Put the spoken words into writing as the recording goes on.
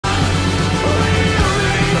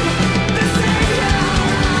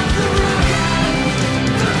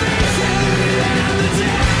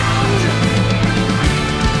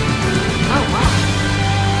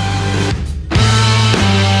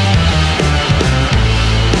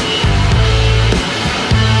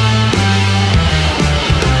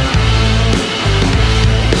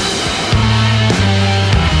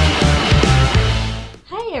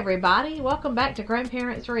everybody. Welcome back to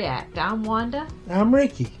Grandparents React. I'm Wanda. I'm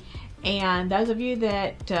Ricky. And those of you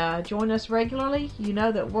that join us regularly, you know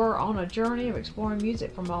that we're on a journey of exploring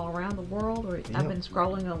music from all around the world. I've been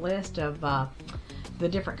scrolling a list of the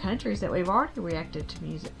different countries that we've already reacted to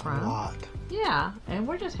music from. A lot. Yeah, and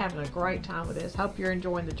we're just having a great time with this. Hope you're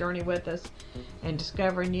enjoying the journey with us and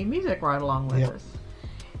discovering new music right along with us.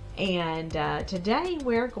 And today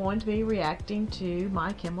we're going to be reacting to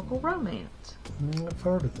My Chemical Romance. I've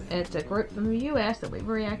heard of it. It's a group from the U.S. that we've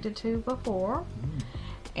reacted to before.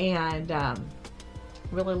 And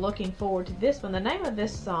really looking forward to this one. The name of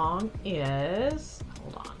this song is...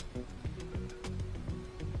 Hold on.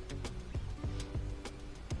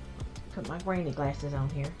 Put my granny glasses on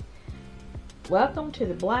here. Welcome to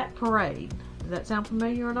the Black Parade. Does that sound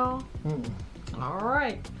familiar at all?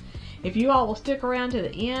 Alright. If you all will stick around to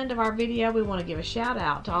the end of our video, we want to give a shout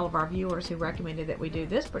out to all of our viewers who recommended that we do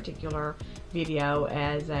this particular video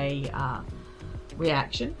as a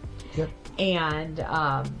reaction. And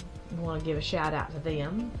we want to give a shout out to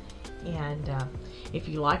them. And if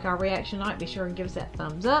you like our reaction tonight, be sure and give us that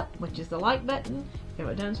thumbs up, which is the like button. If you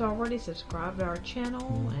haven't done so already, subscribe to our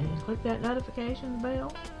channel and click that notification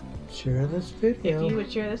bell. Share this video. If you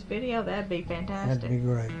would share this video, that'd be fantastic. That'd be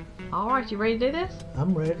great. Alright, you ready to do this?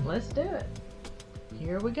 I'm ready. Let's do it.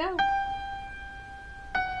 Here we go.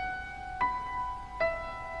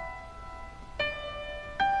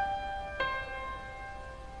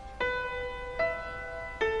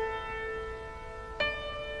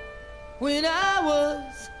 When I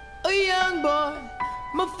was a young boy,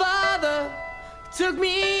 my father took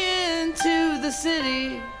me into the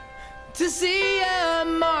city to see a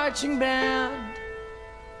marching band.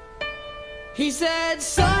 He said,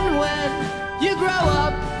 son, when you grow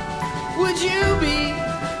up, would you be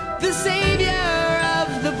the savior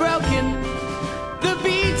of the broken, the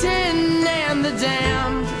beaten, and the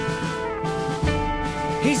damned?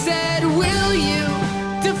 He said, will you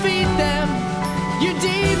defeat them, your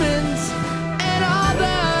demons, and all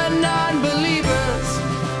the non-believers,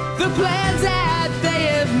 the plans that they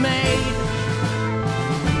have made?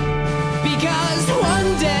 Because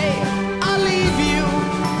one day I'll leave you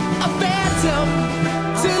a phantom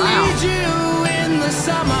to lead you in the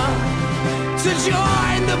summer to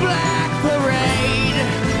join the Black Parade.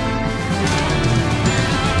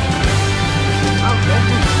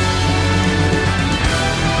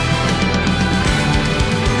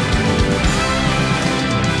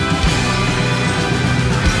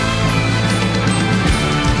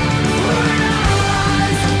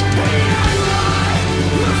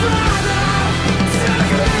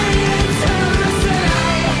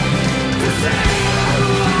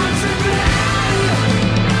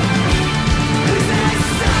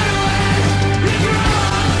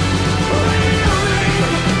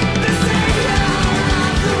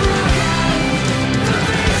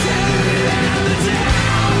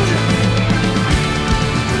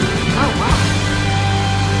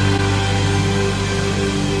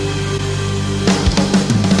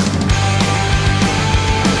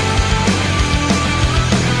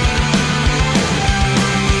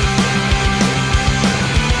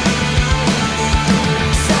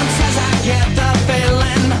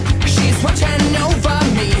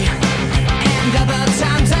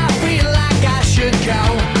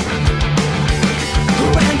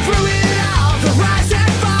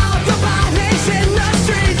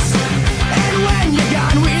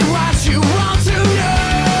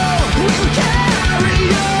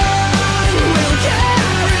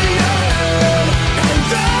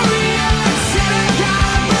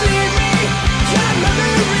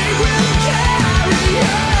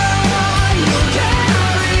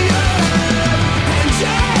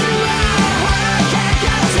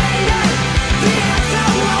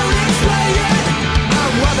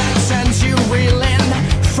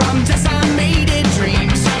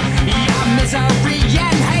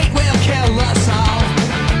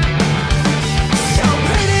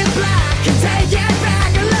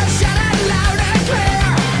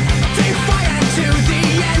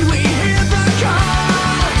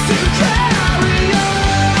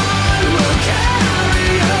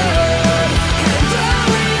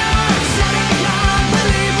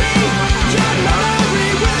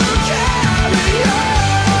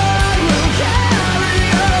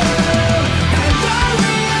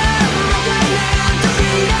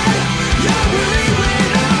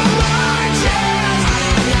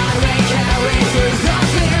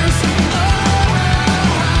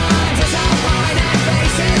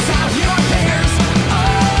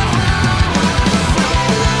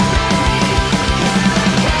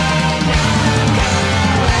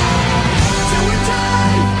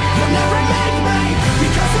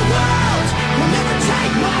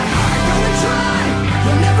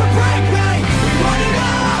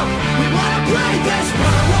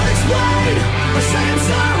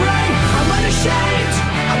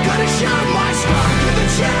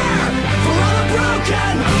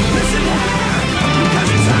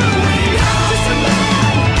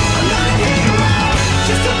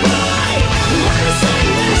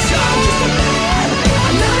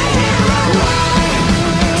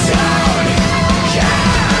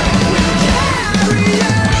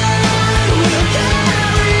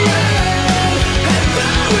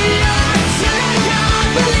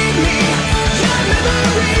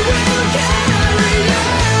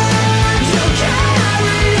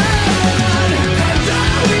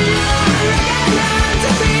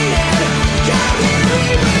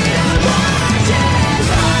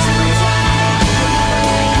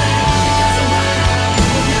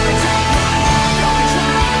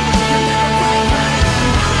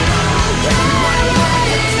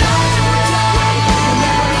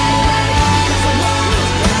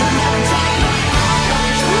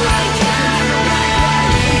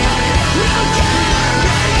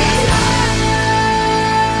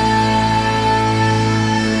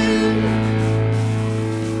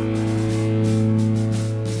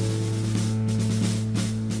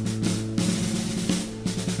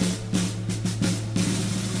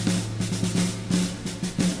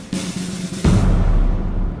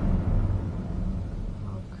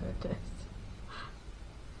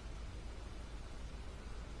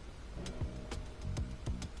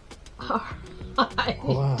 All right.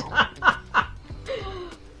 Wow.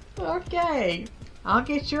 Okay. I'll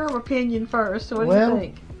get your opinion first. What do Well, you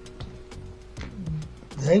think?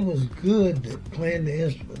 They was good at playing the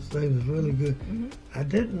instruments. They was really good. Mm-hmm. I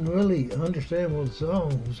didn't really understand where the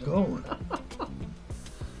song was going.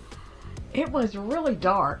 It was really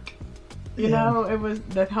dark. You know, it was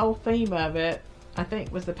the whole theme of it. I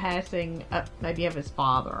think was the passing, maybe of his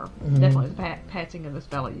father. Mm-hmm. Definitely the passing of this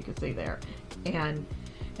fellow you could see there. And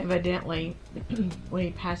evidently, when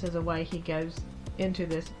he passes away, he goes into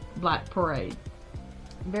this black parade.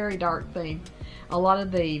 Very dark theme. A lot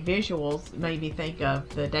of the visuals made me think of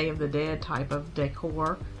the Day of the Dead type of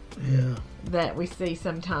decor that we see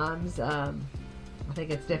sometimes. I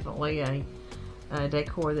think it's definitely a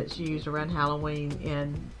decor that's used around Halloween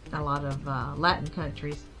in a lot of Latin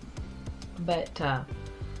countries. But and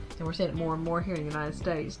we're seeing it more and more here in the United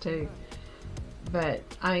States too. But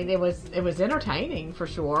I mean, it was entertaining for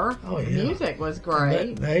sure. Oh, yeah. The music was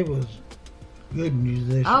great. They was good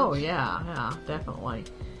musicians. Oh yeah, definitely.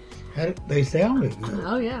 They sounded good.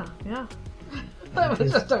 Oh yeah. That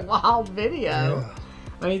was just a wild video. Yeah.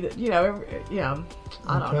 I mean, I don't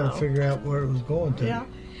I'm trying know. to figure out where it was going to. Yeah.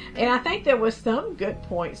 And I think there was some good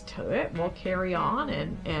points to it. We'll carry on,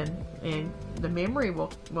 and the memory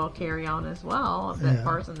will carry on as well of that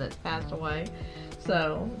person that's passed away.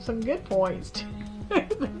 So some good points to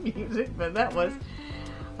the music, but that was,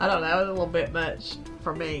 I don't know, it was a little bit much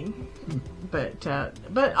for me, but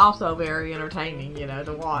also very entertaining,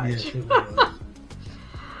 to watch. Yes, it was.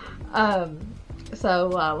 So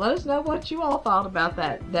let us know what you all thought about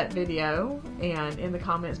that video, and in the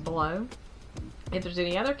comments below. If there's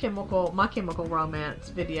any other My Chemical Romance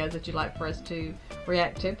videos that you'd like for us to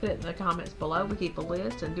react to, put it in the comments below. We keep a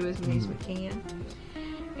list and do as many as we can.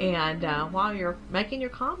 And while you're making your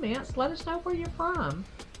comments, let us know where you're from.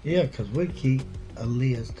 Yeah, because we keep a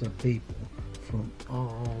list of people from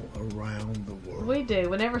all around the world. We do.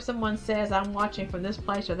 Whenever someone says, I'm watching from this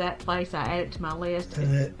place or that place, I add it to my list.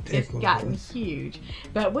 And It's gotten huge.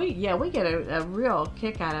 But we get a real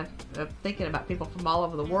kick out of thinking about people from all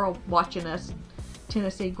over the world watching us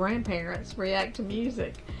Tennessee grandparents react to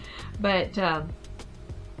music. But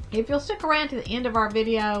if you'll stick around to the end of our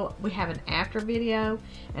video, we have an after video,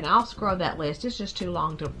 and I'll scroll that list. It's just too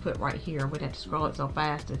long to put right here. We'd have to scroll it so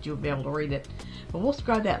fast that you'll be able to read it. But we'll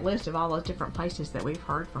scroll that list of all those different places that we've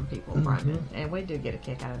heard from people from it, and we do get a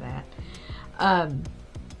kick out of that.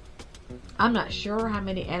 I'm not sure how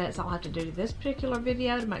many edits I'll have to do to this particular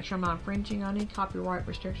video to make sure I'm not infringing on any copyright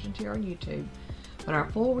restrictions here on YouTube. But our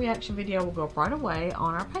full reaction video will go up right away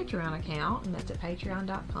on our Patreon account, and that's at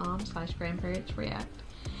patreon.com/grandparentsreact.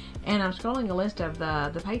 And I'm scrolling a list of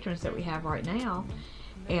the patrons that we have right now,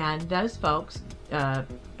 and those folks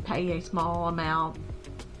pay a small amount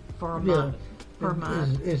for a month. Per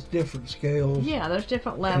month. It's different scales. Yeah, there's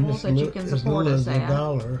different levels that you can support us at.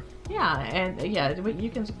 $1. Yeah, and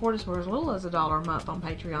you can support us for as little as $1 a month on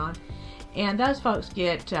Patreon. And those folks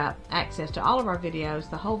get access to all of our videos,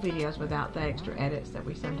 the whole videos without the extra edits that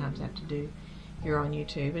we sometimes have to do here on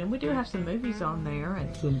YouTube. And we do have some movies on there.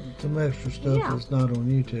 And some extra stuff that's not on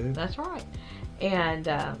YouTube. That's right. And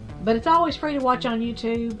but it's always free to watch on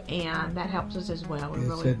YouTube, and that helps us as well. We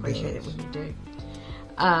really appreciate it when you do.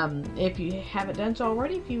 If you haven't done so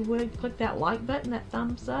already, if you would click that like button, that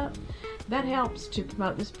thumbs up, that helps to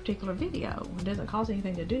promote this particular video. It doesn't cost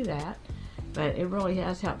anything to do that, but it really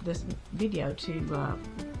has helped this video to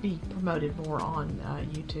be promoted more on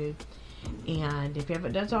YouTube. And if you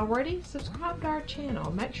haven't done so already, subscribe to our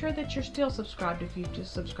channel. Make sure that you're still subscribed if you've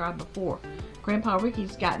just subscribed before. Grandpa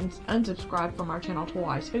Ricky's gotten unsubscribed from our channel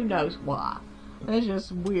twice. Who knows why? That's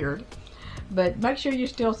just weird. But make sure you're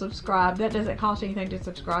still subscribed. That doesn't cost anything to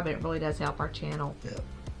subscribe. It really does help our channel. Yep.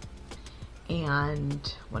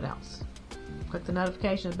 And what else? Click the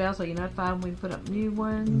notification bell so you're notified when we put up new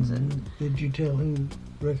ones. And did you tell who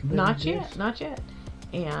recommended Not yet. Not yet.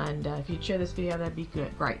 And if you'd share this video, that'd be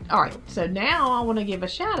good. Great. Alright, so now I want to give a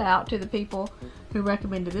shout out to the people who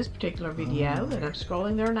recommended this particular video. And I'm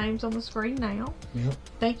scrolling their names on the screen now. Yep.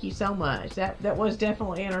 Thank you so much. That was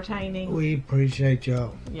definitely entertaining. We appreciate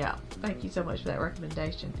y'all. Yeah, thank you so much for that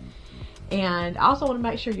recommendation. And I also want to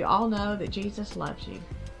make sure you all know that Jesus loves you.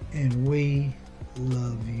 And we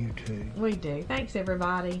love you too. We do. Thanks,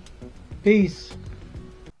 everybody. Peace.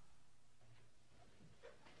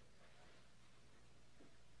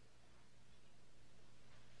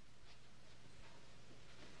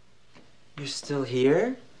 You're still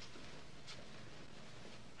here?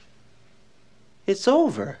 It's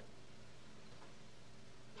over.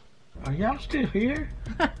 Are y'all still here?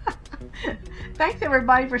 Thanks,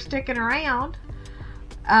 everybody, for sticking around.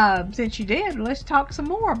 since you did, let's talk some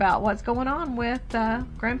more about what's going on with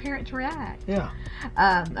Grandparents React. Yeah.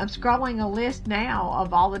 I'm scrolling a list now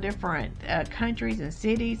of all the different countries and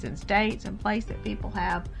cities and states and places that people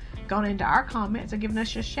have gone into our comments and given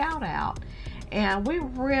us a shout out. And we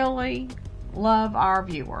really love our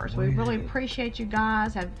viewers. We really appreciate you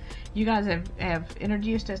guys. You guys have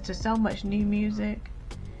introduced us to so much new music.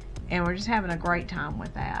 And we're just having a great time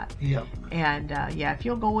with that. Yep. And yeah, if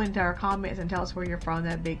you'll go into our comments and tell us where you're from,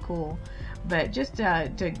 that'd be cool. But just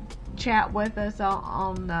to chat with us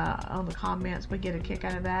on the comments, we get a kick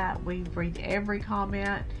out of that. We read every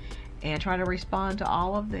comment and try to respond to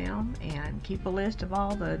all of them and keep a list of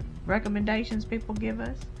all the recommendations people give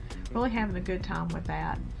us. Really having a good time with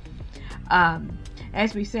that.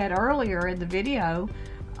 As we said earlier in the video,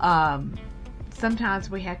 sometimes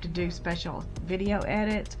we have to do special video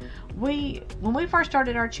edits. When we first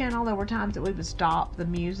started our channel, there were times that we would stop the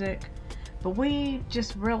music, but we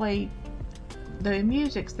just really, the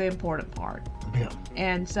music's the important part. Yeah.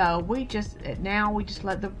 And so now we just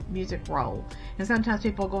let the music roll. And sometimes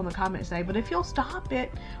people go in the comments and say, but if you'll stop it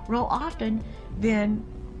real often, then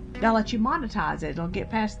they'll let you monetize it. It'll get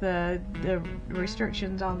past the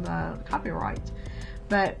restrictions on the copyrights.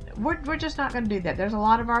 But we're just not going to do that. There's a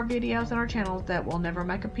lot of our videos on our channels that we'll never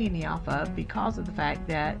make a penny off of because of the fact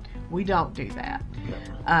that we don't do that.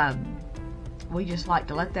 We just like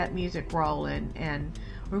to let that music roll, and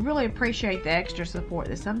we really appreciate the extra support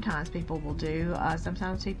that sometimes people will do.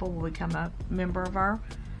 Sometimes people will become a member of our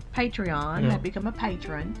Patreon. They become a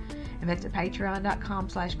patron, and that's at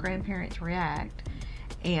patreon.com/grandparentsreact.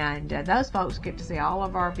 And those folks get to see all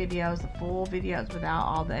of our videos, the full videos without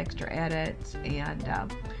all the extra edits. And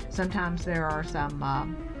sometimes there are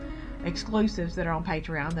some exclusives that are on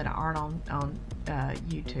Patreon that aren't on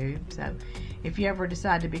YouTube. So if you ever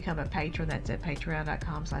decide to become a patron, that's at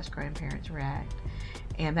patreon.com/grandparentsreact.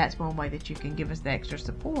 And that's one way that you can give us the extra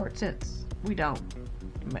support, since we don't,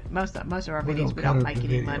 most of our videos we don't make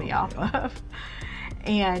any money off of.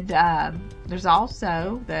 And there's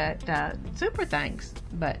also that super thanks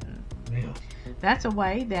button. Yeah. That's a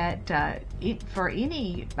way that for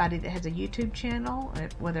anybody that has a YouTube channel,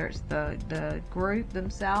 whether it's the group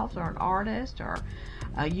themselves or an artist or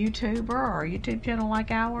a YouTuber or a YouTube channel like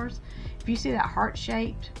ours, if you see that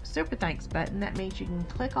heart-shaped super thanks button, that means you can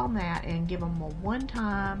click on that and give them a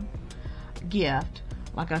one-time gift,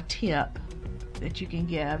 like a tip that you can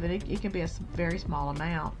give, and it can be a very small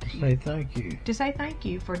amount. Say thank you. To say thank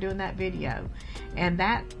you for doing that video, and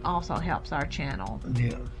that also helps our channel.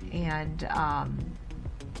 Yeah. And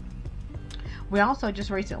we also just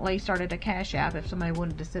recently started a Cash App if somebody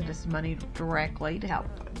wanted to send us money directly to help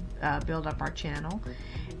build up our channel.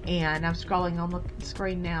 And I'm scrolling on the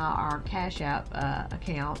screen now our Cash App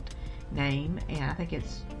account name, and I think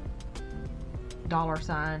it's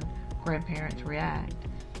 $Grandparents React.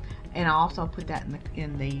 And I'll also put that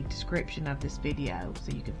in the description of this video,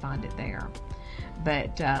 so you can find it there.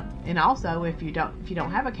 But and also, if you don't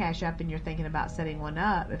have a Cash App and you're thinking about setting one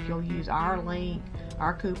up, if you'll use our link,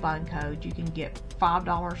 our coupon code, you can get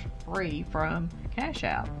 $5 free from Cash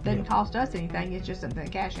App. Doesn't cost us anything. It's just something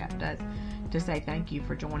Cash App does to say thank you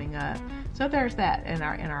for joining up. So there's that in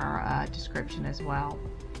our description as well.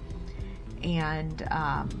 And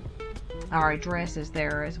our address is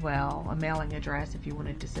there as well, a mailing address if you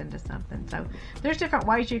wanted to send us something. So there's different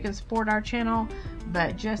ways you can support our channel,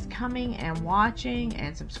 but just coming and watching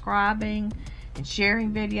and subscribing and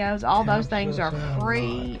sharing videos, all those things are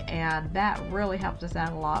free, and that really helps us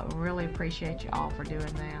out a lot. We really appreciate you all for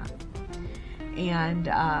doing that. And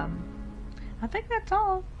I think that's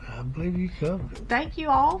all. I believe you covered it. Thank you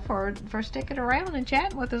all for sticking around and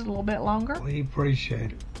chatting with us a little bit longer. We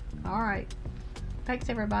appreciate it. All right. Thanks,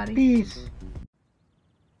 everybody. Peace.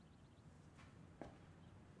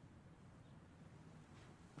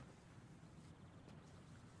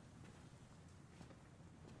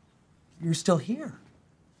 You're still here.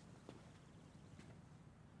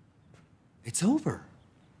 It's over.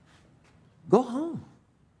 Go home.